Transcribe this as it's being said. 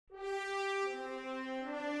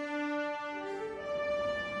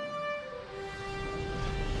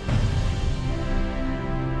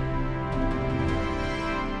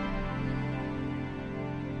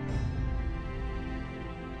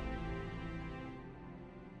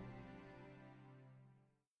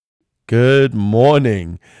Good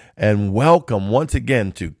morning and welcome once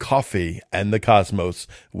again to Coffee and the Cosmos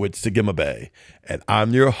with Sagima Bay. And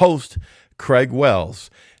I'm your host, Craig Wells.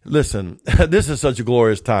 Listen, this is such a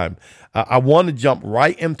glorious time. I want to jump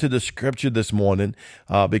right into the scripture this morning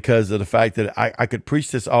because of the fact that I could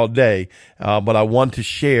preach this all day, but I want to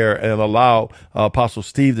share and allow Apostle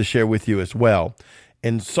Steve to share with you as well.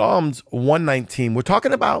 In Psalms 119, we're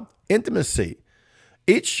talking about intimacy.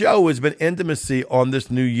 Each show has been intimacy on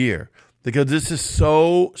this new year because this is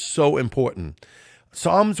so important.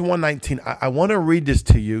 Psalms 119, I want to read this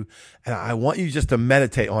to you, and I want you just to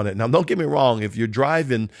meditate on it. Now, don't get me wrong. If you're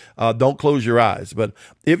driving, don't close your eyes. But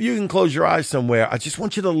if you can close your eyes somewhere, I just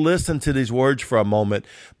want you to listen to these words for a moment.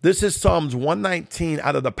 This is Psalms 119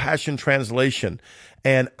 out of the Passion Translation.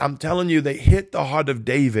 And I'm telling you, they hit the heart of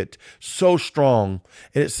David so strong.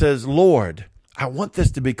 And it says, Lord, I want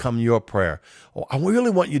this to become your prayer. I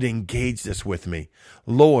really want you to engage this with me.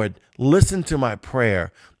 Lord, listen to my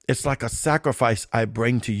prayer. It's like a sacrifice I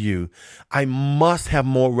bring to you. I must have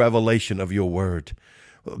more revelation of your word.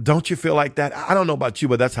 Don't you feel like that? I don't know about you,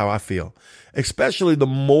 but that's how I feel. Especially the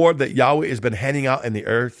more that Yahweh has been handing out in the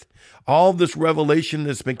earth. All this revelation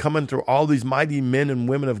that's been coming through all these mighty men and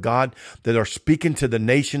women of God that are speaking to the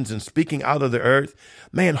nations and speaking out of the earth.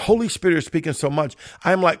 Man, Holy Spirit is speaking so much.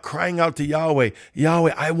 I'm like crying out to Yahweh,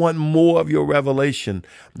 Yahweh, I want more of your revelation.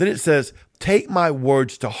 Then it says, take my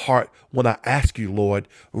words to heart when I ask you, Lord,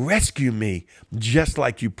 rescue me just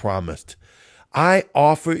like you promised. I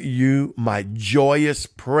offer you my joyous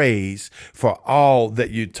praise for all that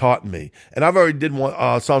you taught me. And I've already did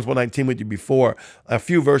Psalms 119 with you before, a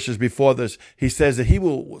few verses before this. He says that he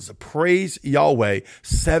will praise Yahweh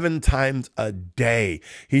 7 times a day.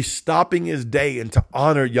 He's stopping his day and to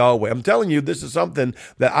honor Yahweh. I'm telling you, this is something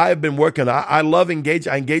that I have been working on. I love engage.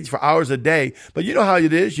 I engage for hours a day, but you know how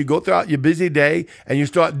it is. You go throughout your busy day and you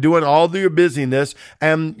start doing all of your busyness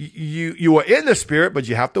and you are in the spirit, but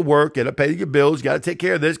you have to work, you got to pay your bills. You got to take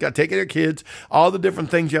care of this, got to take care of kids, all the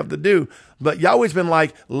different things you have to do. But Yahweh's been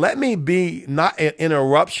like, let me be not an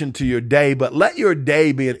interruption to your day, but let your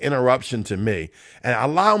day be an interruption to me and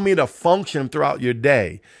allow me to function throughout your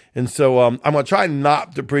day. And so I'm going to try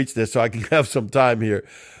not to preach this so I can have some time here.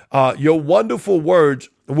 Your wonderful words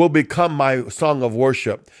will become my song of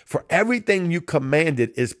worship. For everything you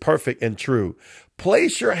commanded is perfect and true.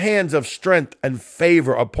 Place your hands of strength and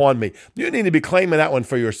favor upon me. You need to be claiming that one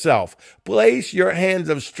for yourself. Place your hands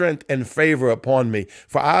of strength and favor upon me,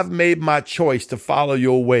 for I've made my choice to follow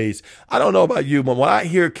your ways. I don't know about you, but when I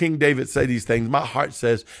hear King David say these things, my heart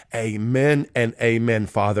says, amen and amen,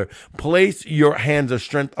 Father. Place your hands of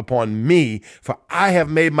strength upon me, for I have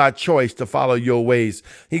made my choice to follow your ways.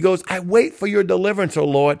 He goes, I wait for your deliverance, O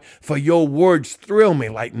Lord, for your words thrill me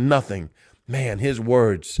like nothing. Man, his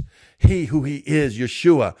words. He who he is,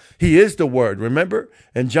 Yeshua, he is the word. Remember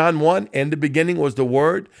in John 1, in the beginning was the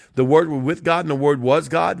word was with God and the word was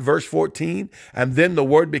God, verse 14. And then the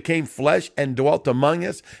word became flesh and dwelt among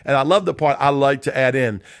us. And I love the part I like to add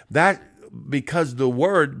in that because the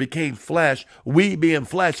word became flesh, we being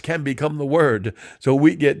flesh can become the word. So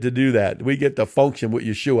we get to do that. We get to function with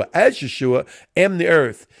Yeshua as Yeshua in the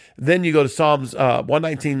earth. Then you go to Psalms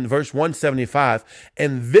 119, verse 175,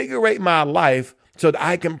 invigorate my life so that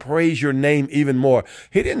I can praise your name even more.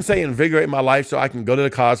 He didn't say invigorate my life so I can go to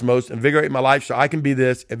the cosmos, invigorate my life so I can be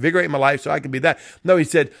this, invigorate my life so I can be that. No, he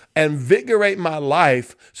said, invigorate my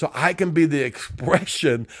life so I can be the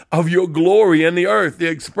expression of your glory in the earth, the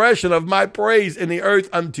expression of my praise in the earth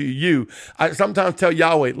unto you. I sometimes tell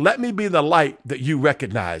Yahweh, let me be the light that you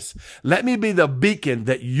recognize. Let me be the beacon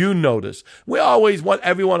that you notice. We always want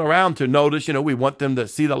everyone around to notice, we want them to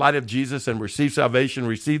see the light of Jesus and receive salvation,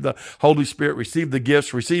 receive the Holy Spirit, receive the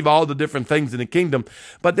gifts, receive all the different things in the kingdom.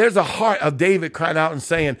 But there's a heart of David crying out and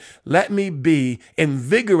saying, let me be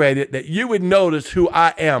invigorated that you would notice who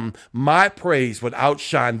I am. My praise would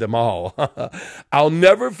outshine them all. I'll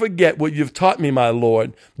never forget what you've taught me, my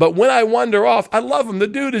Lord. But when I wander off, I love him. The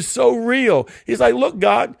dude is so real. He's like, look,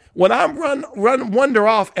 God, when I wander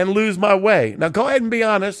off and lose my way. Now go ahead and be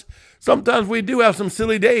honest. Sometimes we do have some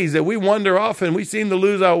silly days that we wander off and we seem to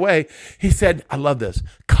lose our way. He said, I love this.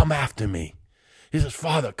 Come after me. He says,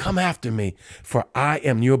 Father, come after me, for I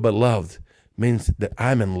am your beloved. Means that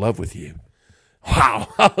I'm in love with you. Wow.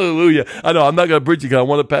 Hallelujah. I know I'm not going to preach it because I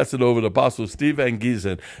want to pass it over to Apostle Steve Van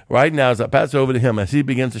Giesen right now as I pass it over to him as he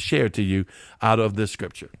begins to share to you out of this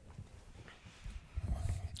scripture.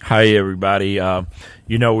 Hi, everybody.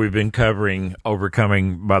 We've been covering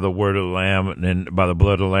overcoming by the word of the Lamb and by the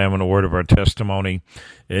blood of the Lamb and the word of our testimony,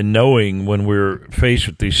 and knowing when we're faced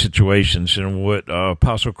with these situations and what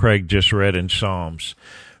Apostle Craig just read in Psalms.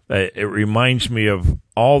 It reminds me of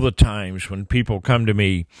all the times when people come to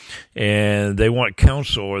me and they want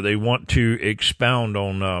counsel or they want to expound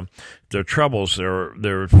on the troubles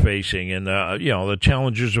they're facing and the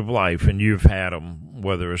challenges of life, and you've had them,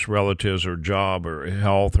 whether it's relatives or job or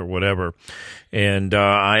health or whatever. And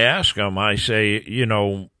I ask them, I say,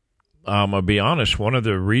 I'll be honest. One of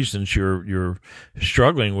the reasons you're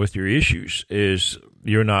struggling with your issues is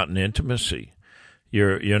you're not in intimacy.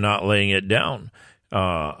 You're not laying it down.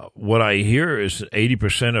 What I hear is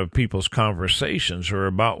 80% of people's conversations are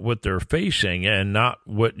about what they're facing and not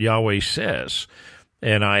what Yahweh says.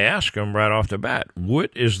 And I ask them right off the bat, what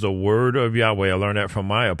is the word of Yahweh? I learned that from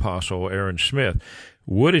my apostle, Aaron Smith.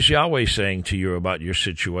 What is Yahweh saying to you about your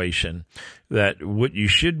situation? That what you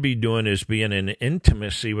should be doing is being in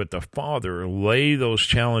intimacy with the Father, lay those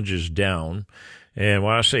challenges down. And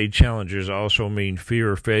when I say challenges, I also mean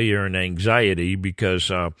fear, failure, and anxiety, because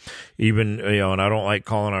and I don't like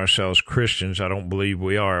calling ourselves Christians. I don't believe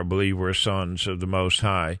we are. I believe we're sons of the Most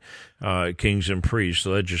High, kings and priests,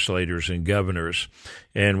 legislators and governors.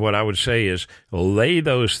 And what I would say is lay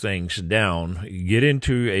those things down, get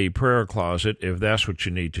into a prayer closet if that's what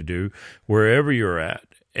you need to do, wherever you're at,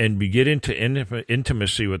 and get into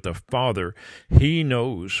intimacy with the Father. He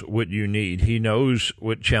knows what you need. He knows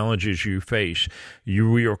what challenges you face.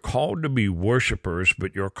 We are called to be worshipers,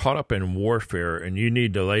 but you're caught up in warfare, and you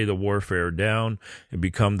need to lay the warfare down and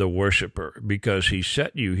become the worshiper, because He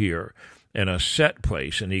set you here in a set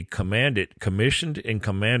place, and He commissioned and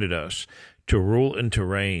commanded us to rule and to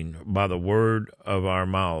reign by the word of our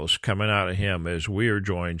mouths coming out of Him, as we are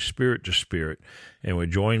joined spirit to spirit, and we're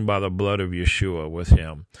joined by the blood of Yeshua with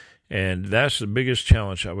Him. And that's the biggest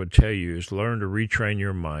challenge I would tell you, is learn to retrain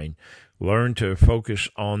your mind, learn to focus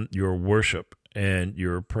on your worship and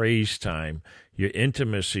your praise time. Your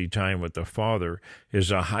intimacy time with the Father is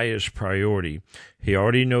the highest priority. He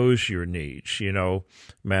already knows your needs.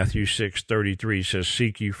 Matthew 6:33 says,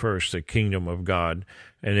 seek ye first the kingdom of God,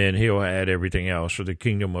 and then He'll add everything else, or the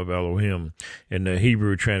kingdom of Elohim. In the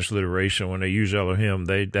Hebrew transliteration, when they use Elohim,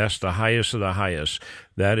 that's the highest of the highest.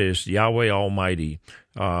 That is Yahweh Almighty.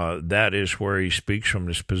 That is where He speaks from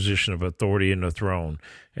this position of authority in the throne.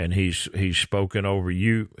 And He's spoken over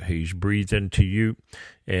you. He's breathed into you,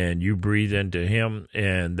 and you breathe into Him.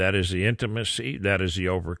 And that is the intimacy. That is the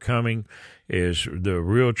overcoming. Is the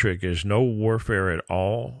real trick is no warfare at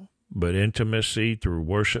all, but intimacy through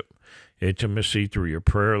worship, intimacy through your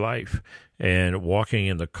prayer life, and walking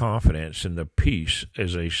in the confidence and the peace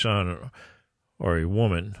as a son or a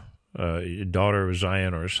woman, a daughter of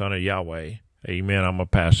Zion or a son of Yahweh. Amen. I'm going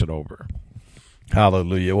to pass it over.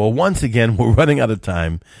 Hallelujah. Well, once again, we're running out of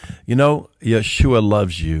time. Yeshua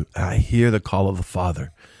loves you. I hear the call of the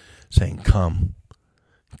Father saying, come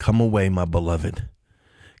away, my beloved.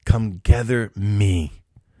 Come gather me.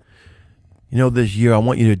 This year, I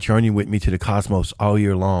want you to journey with me to the cosmos all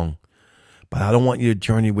year long. But I don't want you to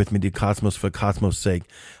journey with me to cosmos for cosmos' sake.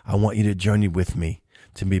 I want you to journey with me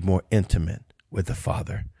to be more intimate with the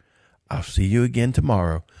Father. I'll see you again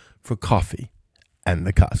tomorrow for Coffee and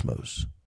the Cosmos.